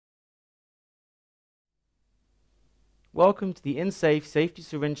Welcome to the InSafe Safety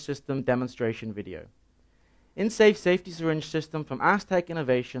Syringe System demonstration video. InSafe Safety Syringe System from Astek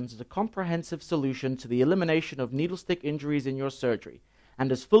Innovations is a comprehensive solution to the elimination of needlestick injuries in your surgery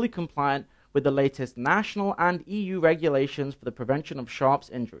and is fully compliant with the latest national and EU regulations for the prevention of sharps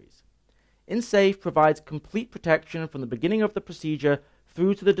injuries. InSafe provides complete protection from the beginning of the procedure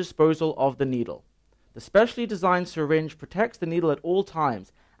through to the disposal of the needle. The specially designed syringe protects the needle at all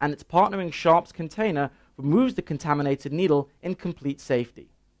times, and its partnering sharps container removes the contaminated needle in complete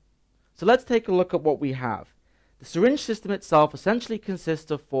safety. So let's take a look at what we have. The syringe system itself essentially consists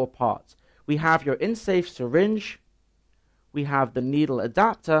of four parts. We have your InSafe syringe, we have the needle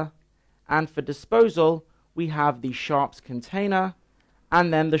adapter, and for disposal, we have the sharps container,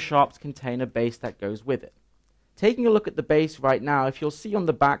 and then the sharps container base that goes with it. Taking a look at the base right now, if you'll see on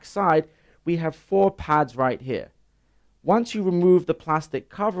the back side, we have four pads right here. Once you remove the plastic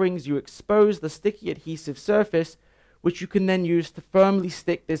coverings, you expose the sticky adhesive surface, which you can then use to firmly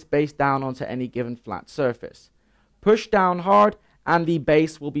stick this base down onto any given flat surface. Push down hard and the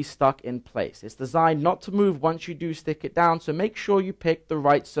base will be stuck in place. It's designed not to move once you do stick it down, so make sure you pick the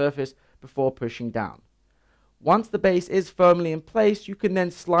right surface before pushing down. Once the base is firmly in place, you can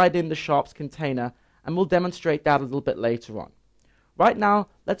then slide in the sharps container, and we'll demonstrate that a little bit later on. Right now,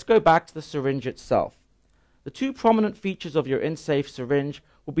 let's go back to the syringe itself. The two prominent features of your InSafe syringe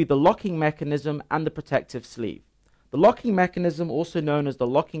will be the locking mechanism and the protective sleeve. The locking mechanism, also known as the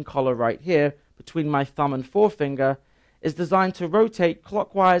locking collar right here between my thumb and forefinger, is designed to rotate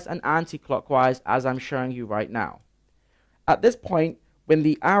clockwise and anti-clockwise as I'm showing you right now. At this point, when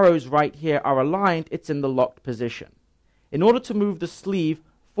the arrows right here are aligned, it's in the locked position. In order to move the sleeve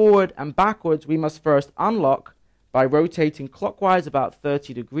forward and backwards, we must first unlock by rotating clockwise about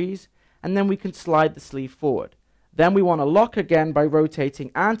 30 degrees, and then we can slide the sleeve forward. Then we want to lock again by rotating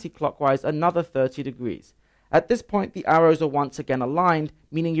anti-clockwise another 30 degrees. At this point, the arrows are once again aligned,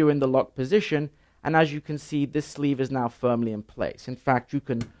 meaning you're in the locked position, and as you can see, this sleeve is now firmly in place. In fact, you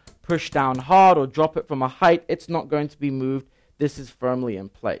can push down hard or drop it from a height, it's not going to be moved. This is firmly in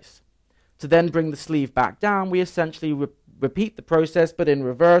place. To then bring the sleeve back down, we essentially repeat the process, but in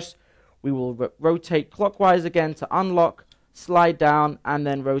reverse. We will rotate clockwise again to unlock, slide down, and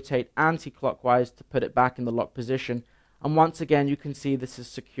then rotate anti-clockwise to put it back in the locked position. And once again, you can see this is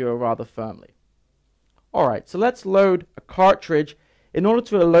secure rather firmly. Alright, so let's load a cartridge. In order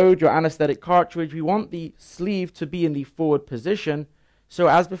to load your anesthetic cartridge, we want the sleeve to be in the forward position. So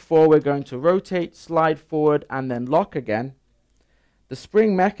as before, we're going to rotate, slide forward, and then lock again. The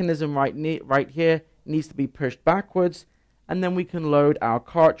spring mechanism right here needs to be pushed backwards, and then we can load our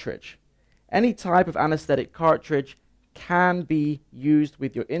cartridge. Any type of anesthetic cartridge can be used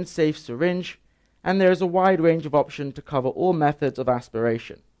with your InSafe syringe, and there is a wide range of options to cover all methods of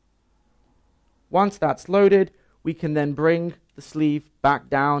aspiration. Once that's loaded, we can then bring the sleeve back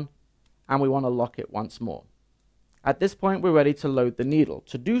down, and we want to lock it once more. At this point, we're ready to load the needle.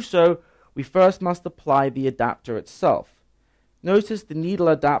 To do so, we first must apply the adapter itself. Notice the needle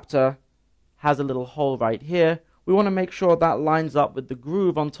adapter has a little hole right here. We want to make sure that lines up with the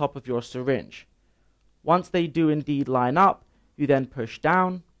groove on top of your syringe. Once they do indeed line up, you then push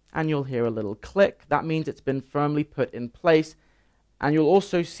down and you'll hear a little click. That means it's been firmly put in place, and you'll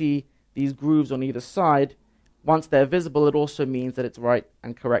also see these grooves on either side. Once they're visible, it also means that it's right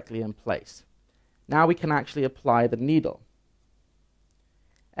and correctly in place. Now we can actually apply the needle.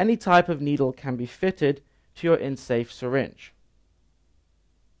 Any type of needle can be fitted to your InSafe syringe.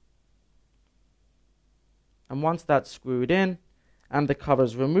 And once that's screwed in and the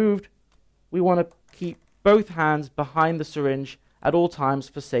cover's removed, we want to keep both hands behind the syringe at all times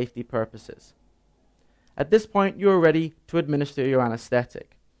for safety purposes. At this point, you're ready to administer your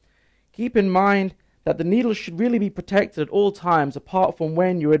anesthetic. Keep in mind that the needle should really be protected at all times apart from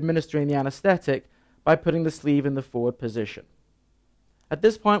when you're administering the anesthetic by putting the sleeve in the forward position. At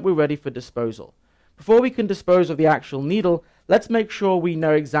this point, we're ready for disposal. Before we can dispose of the actual needle, let's make sure we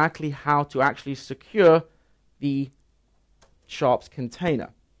know exactly how to actually secure the sharps container.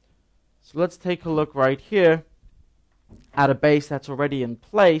 So let's take a look right here at a base that's already in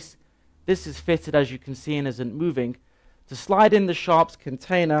place. This is fitted, as you can see, and isn't moving. To slide in the sharps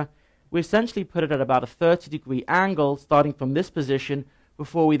container, we essentially put it at about a 30-degree angle starting from this position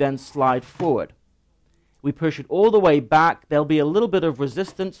before we then slide forward. We push it all the way back. There'll be a little bit of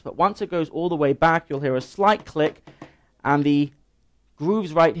resistance, but once it goes all the way back, you'll hear a slight click, and the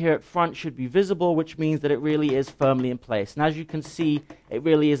grooves right here at front should be visible, which means that it really is firmly in place. And as you can see, it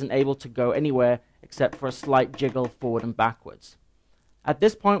really isn't able to go anywhere except for a slight jiggle forward and backwards. At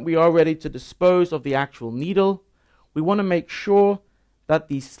this point, we are ready to dispose of the actual needle. We want to make sure that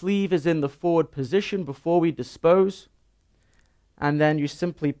the sleeve is in the forward position before we dispose. and then you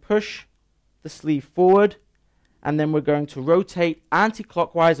simply push the sleeve forward, and then we're going to rotate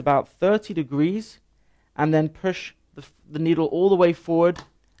anti-clockwise about 30 degrees, and then push the needle all the way forward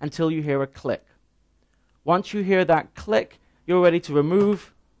until you hear a click. Once you hear that click, you're ready to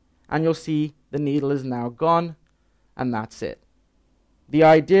remove, and you'll see the needle is now gone, and that's it. The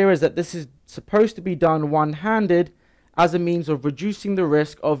idea is that this is supposed to be done one-handed as a means of reducing the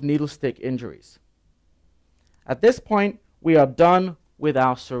risk of needle stick injuries. At this point, we are done with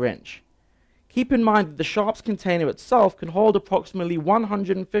our syringe. Keep in mind that the sharps container itself can hold approximately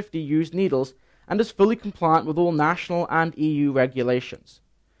 150 used needles and is fully compliant with all national and EU regulations.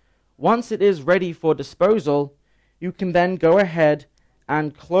 Once it is ready for disposal, you can then go ahead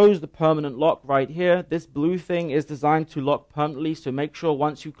and close the permanent lock right here. This blue thing is designed to lock permanently, so make sure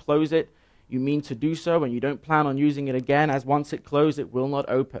once you close it, you mean to do so and you don't plan on using it again, as once it closes, it will not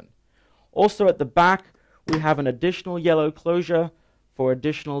open. Also at the back, we have an additional yellow closure for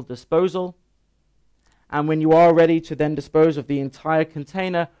additional disposal. And when you are ready to then dispose of the entire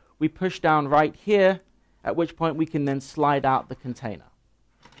container, we push down right here, at which point we can then slide out the container.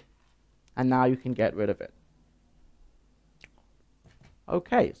 And now you can get rid of it.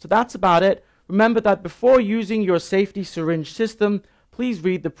 Okay, so that's about it. Remember that before using your safety syringe system, please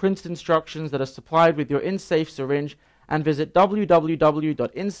read the printed instructions that are supplied with your InSafe syringe and visit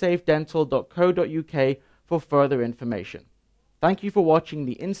www.insafedental.co.uk for further information. Thank you for watching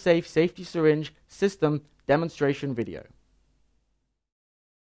the InSafe Safety Syringe System demonstration video.